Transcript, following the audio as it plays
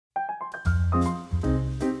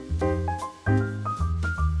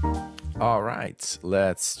All right,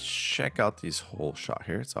 let's check out this whole shot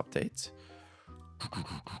here. It's update.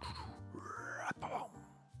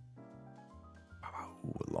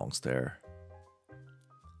 Ooh, a long stare.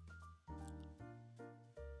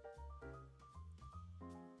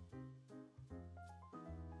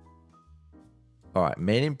 All right,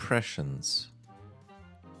 main impressions.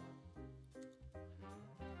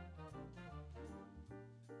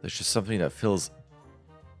 There's just something that feels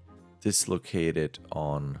dislocated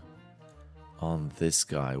on this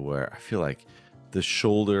guy, where I feel like the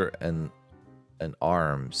shoulder and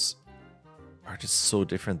arms are just so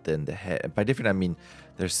different than the head. And by different, I mean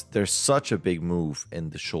there's such a big move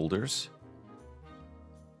in the shoulders.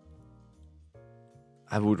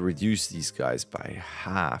 I would reduce these guys by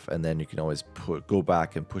half, and then you can always go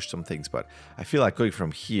back and push some things. But I feel like going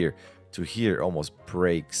from here to here almost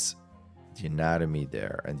breaks the anatomy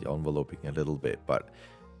there and the enveloping a little bit. But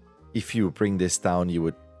if you bring this down, you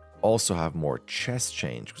would also have more chest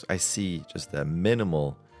change, because I see just a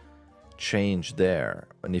minimal change there.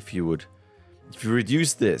 And if you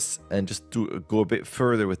reduce this and just go a bit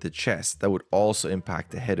further with the chest, that would also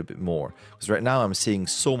impact the head a bit more. Because right now I'm seeing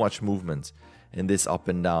so much movement in this up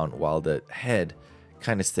and down, while the head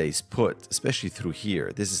kind of stays put, especially through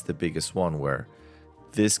here. This is the biggest one, where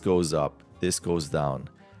this goes up, this goes down.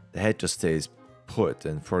 The head just stays put,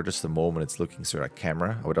 and for just a moment it's looking sort of like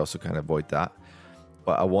camera. I would also kind of avoid that.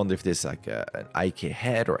 But I wonder if this is like an IK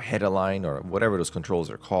head or head align or whatever those controls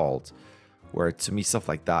are called, where to me stuff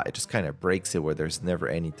like that, it just kind of breaks it, where there's never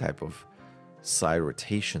any type of side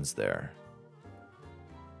rotations there.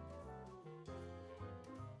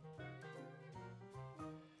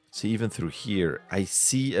 So even through here, I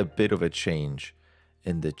see a bit of a change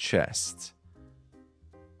in the chest,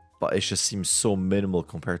 but it just seems so minimal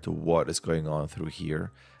compared to what is going on through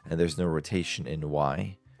here, and there's no rotation in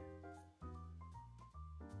Y.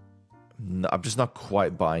 No, I'm just not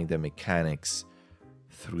quite buying the mechanics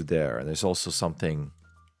through there. And there's also something,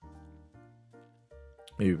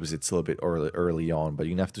 maybe because it's a little bit early on, but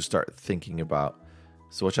you have to start thinking about,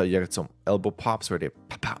 so watch out, you get some elbow pops where they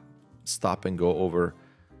pop, pop, stop and go over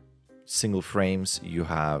single frames. You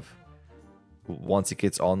have, once it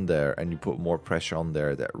gets on there and you put more pressure on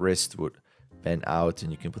there, that wrist would bend out,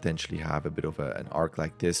 and you can potentially have a bit of an arc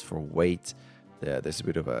like this for weight. There's a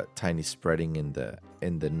bit of a tiny spreading in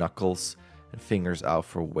the knuckles and fingers out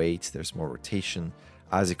for weight. There's more rotation.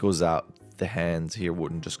 As it goes out, the hand here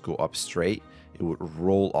wouldn't just go up straight. It would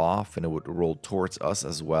roll off, and it would roll towards us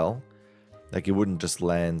as well. Like, it wouldn't just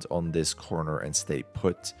land on this corner and stay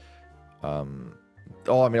put. I mean,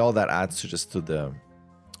 all that adds to just to the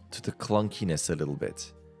clunkiness a little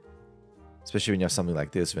bit. Especially when you have something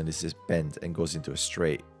like this, when this is bent and goes into a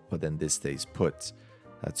straight, but then this stays put.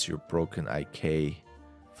 That's your broken IK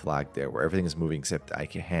flag there, where everything is moving except the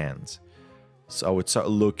IK hands. So I would start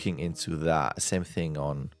looking into that. Same thing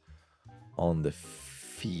on the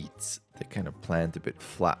feet. They kind of plant a bit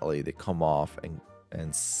flatly. They come off and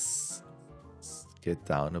get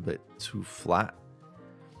down a bit too flat.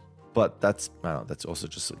 But that's, I don't know, that's also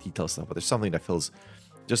just detail stuff. But there's something that feels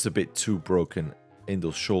just a bit too broken in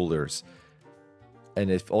those shoulders.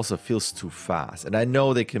 And it also feels too fast. And I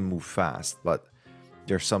know they can move fast, but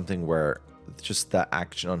there's something where just that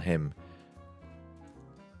action on him,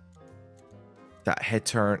 that head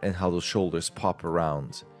turn and how those shoulders pop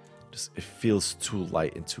around, just it feels too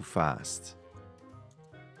light and too fast.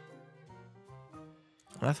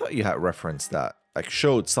 And I thought you had referenced that, like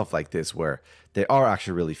showed stuff like this where they are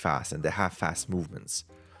actually really fast and they have fast movements.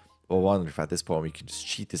 But I wonder if at this point we can just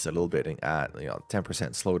cheat this a little bit and add, 10%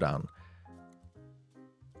 slowdown.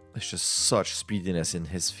 There's just such speediness in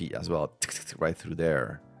his feet as well, right through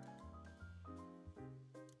there.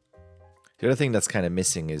 The other thing that's kind of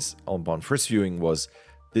missing is, on first viewing, was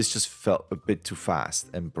this just felt a bit too fast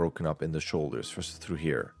and broken up in the shoulders first through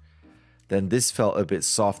here. Then this felt a bit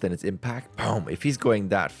soft in its impact. Boom! If he's going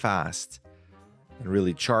that fast and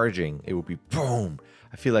really charging, it would be boom!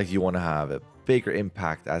 I feel like you want to have a bigger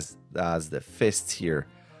impact as the fists here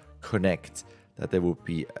connect, that there would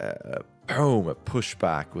be boom, a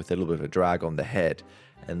pushback with a little bit of a drag on the head,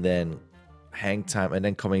 and then hang time, and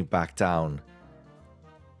then coming back down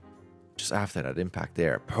just after that impact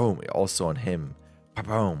there. Boom, also on him.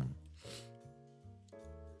 Boom.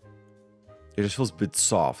 It just feels a bit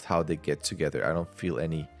soft how they get together. I don't feel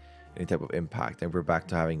any type of impact, and we're back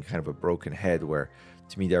to having kind of a broken head, where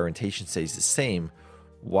to me the orientation stays the same,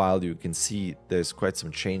 while you can see there's quite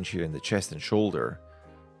some change here in the chest and shoulder,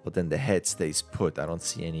 but then the head stays put. I don't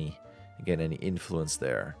see any influence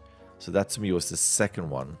there. So that to me was the second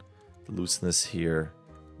one. The looseness here,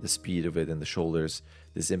 the speed of it in the shoulders,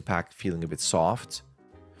 this impact feeling a bit soft.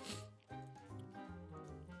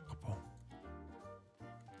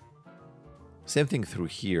 Same thing through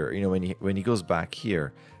here. You know, when he goes back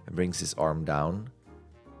here and brings his arm down,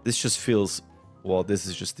 this just feels, well, this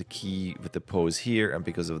is just the key with the pose here, and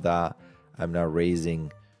because of that, I'm now raising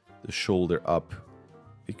the shoulder up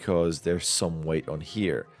because there's some weight on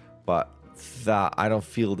here. But that, I don't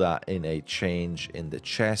feel that in a change in the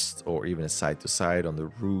chest or even a side to side on the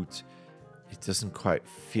root. It doesn't quite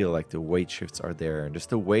feel like the weight shifts are there, and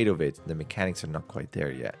just the weight of it, the mechanics are not quite there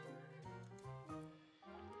yet.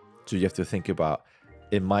 So you have to think about,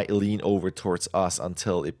 it might lean over towards us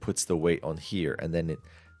until it puts the weight on here, and then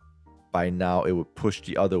by now it would push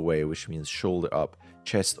the other way, which means shoulder up,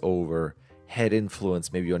 chest over, head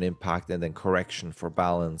influence maybe on impact, and then correction for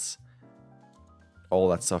balance. All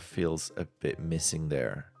that stuff feels a bit missing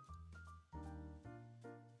there.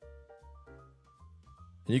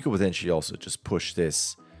 And you could potentially also just push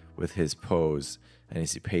this with his pose,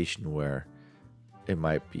 anticipation, where it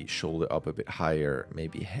might be shoulder up a bit higher,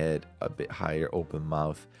 maybe head a bit higher, open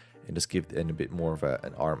mouth, and just give it a bit more of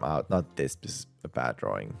an arm out. Not this is a bad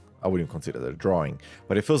drawing. I wouldn't consider that a drawing,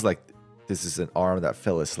 but it feels like this is an arm that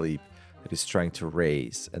fell asleep that is trying to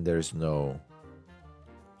raise, and there's no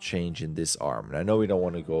change in this arm. And I know we don't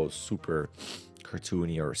want to go super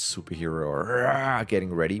cartoony or superhero or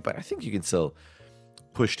getting ready, but I think you can still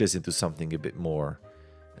push this into something a bit more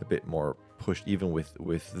pushed, even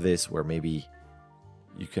with this, where maybe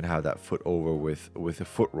you can have that foot over with a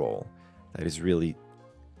foot roll that is really,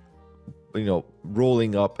 you know,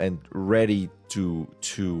 rolling up and ready to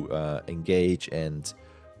engage and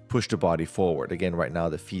push the body forward. Again, right now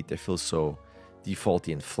the feet, they feel so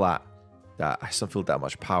defaulty and flat that I don't feel that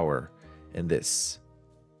much power in this.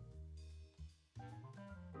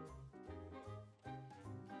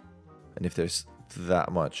 And if there's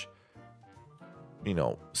that much, you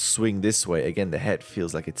know, swing this way, again, the head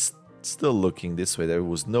feels like it's still looking this way. There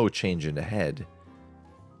was no change in the head.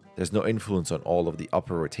 There's no influence on all of the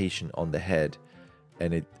upper rotation on the head,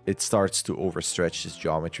 and it starts to overstretch this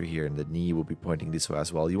geometry here, and the knee will be pointing this way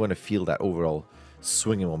as well. You want to feel that overall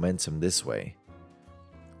swing and momentum this way.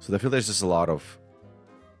 So I feel there's just a lot of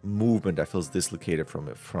movement that feels dislocated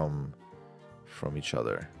from each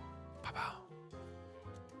other.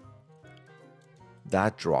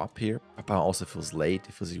 That drop here also feels late.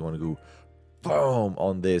 It feels like you want to go boom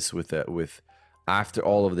on this with after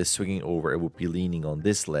all of this swinging over, it would be leaning on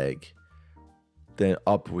this leg, then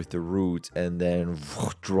up with the root, and then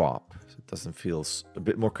drop. So it doesn't feel a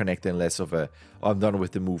bit more connected and less of a, oh, I'm done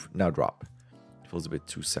with the move, now drop. It feels a bit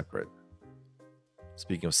too separate.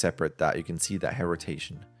 Speaking of separate, that you can see that head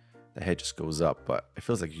rotation. The head just goes up, but it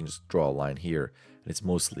feels like you can just draw a line here, and it's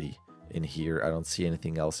mostly in here. I don't see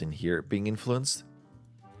anything else in here being influenced.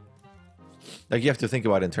 Like, you have to think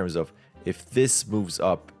about it in terms of, if this moves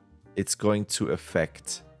up, it's going to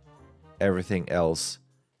affect everything else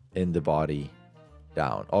in the body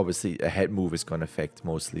down. Obviously, a head move is going to affect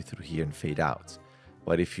mostly through here and fade out.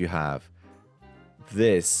 But if you have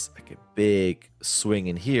this, like a big swing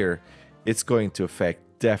in here, it's going to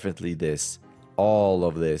affect definitely this, all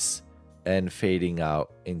of this, and fading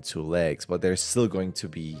out into legs. But there's still going to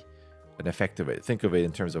be an effect of it. Think of it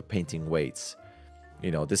in terms of painting weights.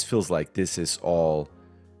 You know, this feels like this is all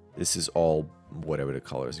whatever the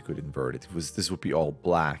color is. You could invert it. This would be all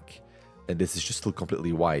black, and this is just still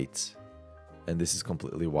completely white, and this is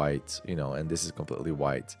completely white, you know, and this is completely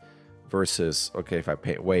white. Versus, okay, if I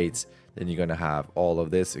paint weights, then you're gonna have all of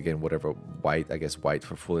this again, whatever white, I guess white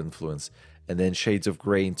for full influence, and then shades of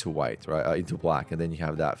gray into white, right, into black, and then you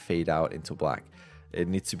have that fade out into black. It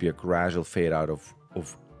needs to be a gradual fade out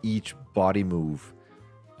of each body move.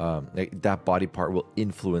 That body part will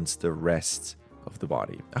influence the rest of the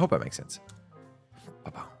body. I hope that makes sense.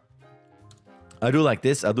 I do like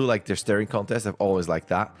this. I do like their staring contest. I've always liked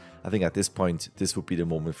that. I think at this point, this would be the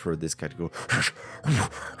moment for this guy to go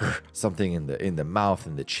something in the mouth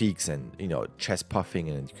and the cheeks, and, you know, chest puffing,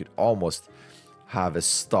 and you could almost have a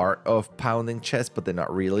start of pounding chest, but they're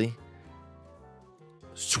not really.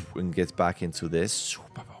 And gets back into this.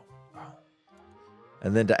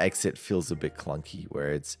 And then the exit feels a bit clunky,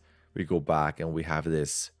 where we go back and we have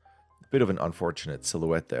this bit of an unfortunate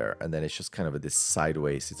silhouette there, and then it's just kind of this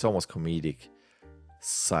sideways, it's almost comedic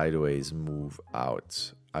sideways move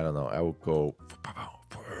out. I don't know, I would go,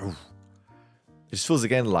 it just feels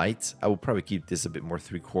again light. I would probably keep this a bit more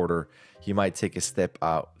 3/4. He might take a step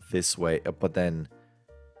out this way, but then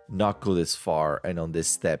not go this far, and on this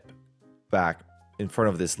step back in front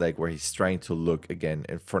of this leg where he's trying to look again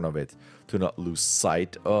in front of it to not lose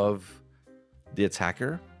sight of the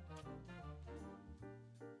attacker.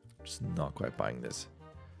 Just not quite buying this.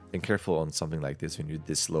 And careful on something like this, when you're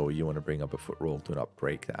this low, you want to bring up a foot roll to not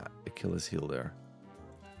break that Achilles heel there.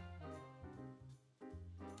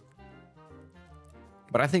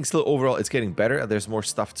 But I think still overall it's getting better. There's more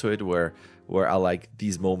stuff to it where I like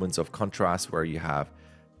these moments of contrast where you have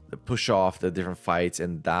the push off, the different fights,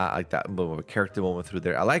 and that like that moment, a character moment through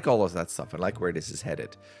there. I like all of that stuff. I like where this is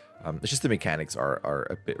headed. It's just the mechanics are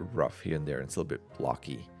a bit rough here and there, and still a bit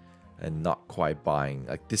blocky, and not quite buying.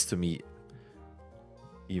 Like this to me,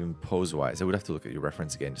 even pose wise, I would have to look at your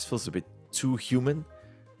reference again. It just feels a bit too human.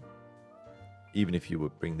 Even if you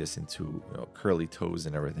would bring this into curly toes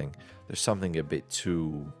and everything, there's something a bit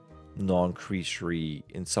too non-creature-y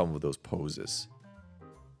in some of those poses.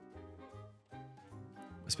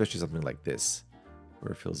 Especially something like this,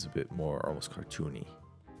 where it feels a bit more almost cartoony.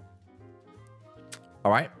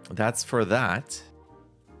 All right, that's for that.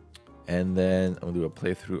 And then I'm gonna do a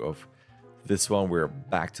playthrough of this one. We're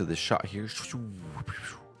back to the shot here.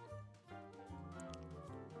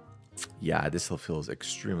 Yeah, this still feels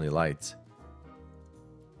extremely light.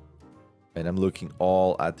 And I'm looking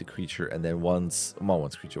all at the creature, and then once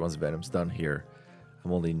Venom's done here,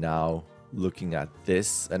 I'm only now looking at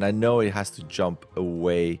this, and I know it has to jump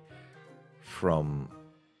away from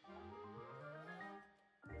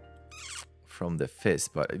the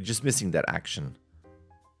fist, but just missing that action.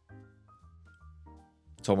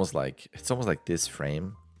 It's almost like this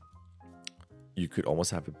frame. You could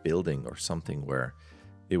almost have a building or something where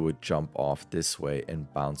it would jump off this way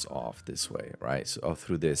and bounce off this way, right? So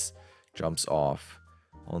through this, jumps off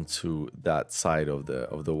onto that side of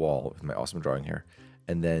the wall with my awesome drawing here,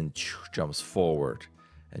 and then jumps forward,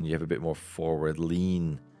 and you have a bit more forward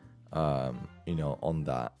lean, on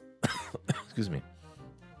that. Excuse me.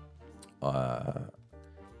 On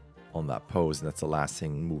that pose, and that's the last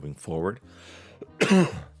thing moving forward.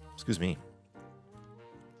 Excuse me.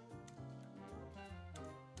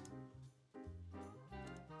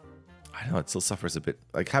 I know it still suffers a bit.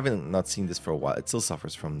 Like, having not seen this for a while, it still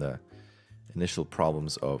suffers from the initial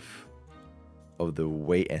problems of the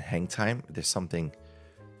wait and hang time. There's something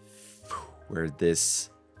where this,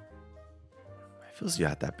 it feels you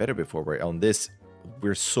had that better before, where on this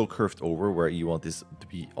we're so curved over where you want this to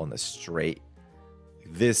be on a straight,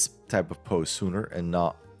 this type of pose sooner, and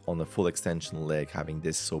not on the full extension leg having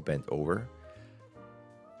this so bent over.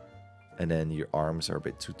 And then your arms are a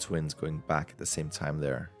bit too twins going back at the same time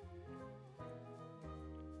there.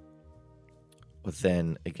 But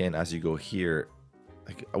then again, as you go here,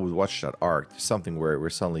 like I would watch that arc. There's something where we're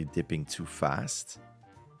suddenly dipping too fast.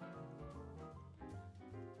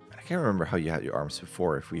 I can't remember how you had your arms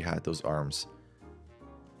before. If we had those arms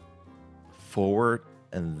forward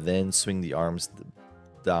and then swing the arms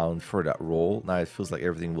down for that roll. Now it feels like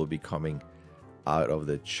everything will be coming out of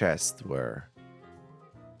the chest, where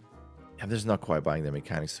I'm just not quite buying the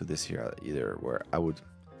mechanics to this here either, where I would.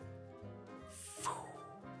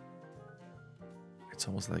 It's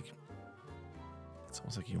almost like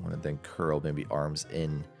you want to then curl, maybe arms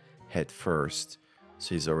in, head first,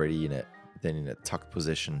 so he's already in a tucked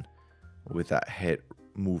position. With that head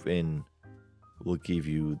move in, will give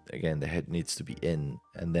you, again, the head needs to be in,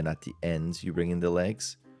 and then at the end you bring in the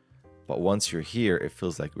legs. But once you're here, it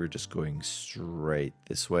feels like we're just going straight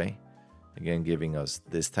this way, again giving us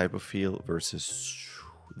this type of feel versus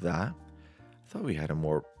that. I thought we had a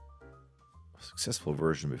more successful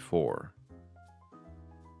version before.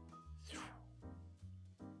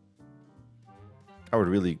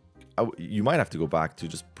 You might have to go back to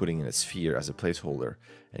just putting in a sphere as a placeholder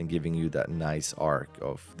and giving you that nice arc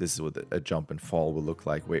of this is what a jump and fall will look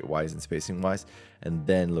like weight-wise and spacing-wise, and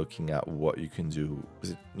then looking at what you can do.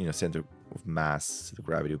 Center of mass, the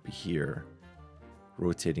gravity would be here,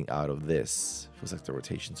 rotating out of this. Feels like the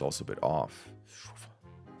rotation's also a bit off.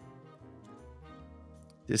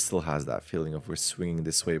 This still has that feeling of we're swinging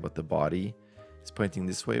this way, but the body is pointing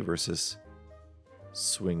this way versus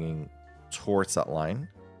swinging towards that line.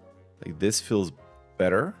 Like this feels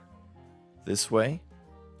better this way,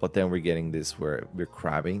 but then we're getting this where we're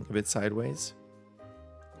crabbing a bit sideways.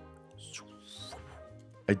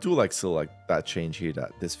 I do like still like that change here,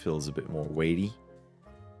 that this feels a bit more weighty,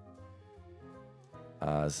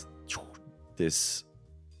 as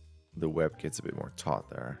the web gets a bit more taut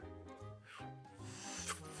there.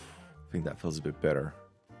 I think that feels a bit better.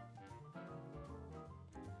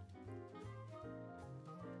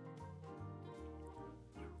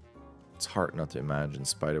 It's hard not to imagine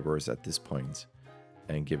Spider-Verse at this point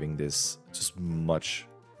and giving this just much,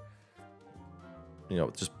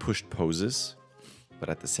 just pushed poses. But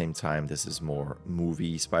at the same time, this is more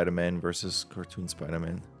movie Spider-Man versus cartoon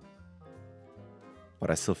Spider-Man.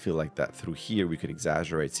 But I still feel like that through here we could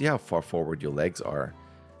exaggerate. See how far forward your legs are.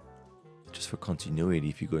 Just for continuity,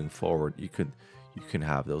 if you're going forward, you can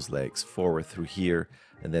have those legs forward through here,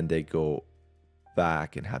 and then they go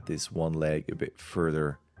back and had this one leg a bit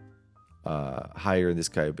further higher and this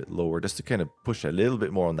guy a bit lower, just to kind of push a little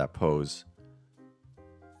bit more on that pose.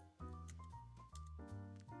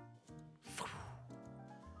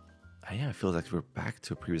 Yeah, it feels like we're back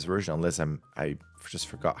to a previous version, unless I just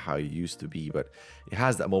forgot how it used to be. But it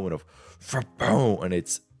has that moment of boom, and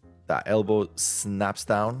it's that elbow snaps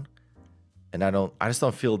down, and I just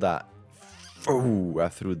don't feel that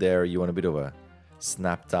through there. You want a bit of a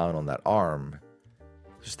snap down on that arm,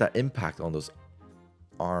 just that impact on those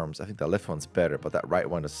arms. I think that left one's better, but that right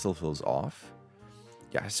one still feels off.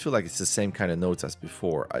 Yeah, I just feel like it's the same kind of notes as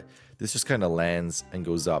before. This just kind of lands and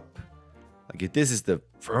goes up. Like if this is the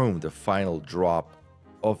final drop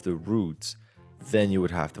of the roots, then you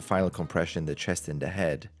would have the final compression, the chest and the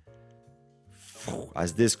head.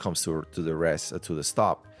 As this comes to the rest, to the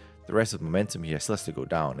stop, the rest of momentum here still has to go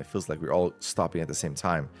down. It feels like we're all stopping at the same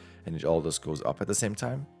time, and it all just goes up at the same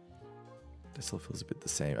time. That still feels a bit the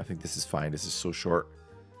same. I think this is fine. This is so short.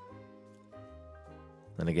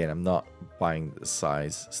 And again, I'm not buying the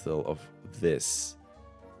size still of this.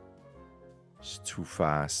 It's too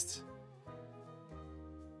fast.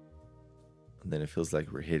 And then it feels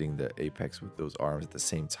like we're hitting the apex with those arms at the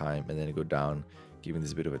same time, and then it go down, giving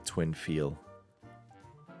this a bit of a twin feel.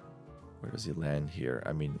 Where does he land here?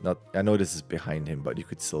 I mean, I know this is behind him, but you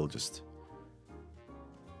could still just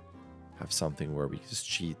have something where we just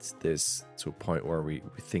cheat this to a point where we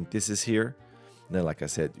think this is here. And then, like I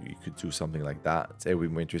said, you could do something like that. It would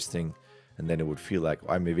be more interesting. And then it would feel like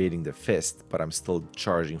I'm evading the fist, but I'm still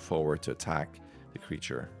charging forward to attack the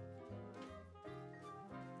creature.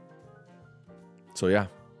 So yeah,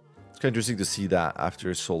 it's kind of interesting to see that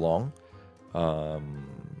after so long.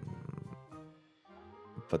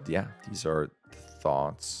 But yeah, these are the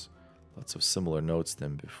thoughts. Lots of similar notes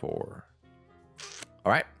than before.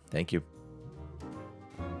 All right, thank you.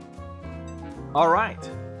 All right,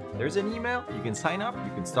 there's an email. You can sign up.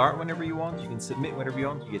 You can start whenever you want. You can submit whenever you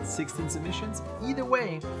want. You get 16 submissions. Either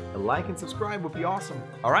way, a like and subscribe would be awesome.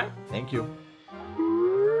 All right, thank you.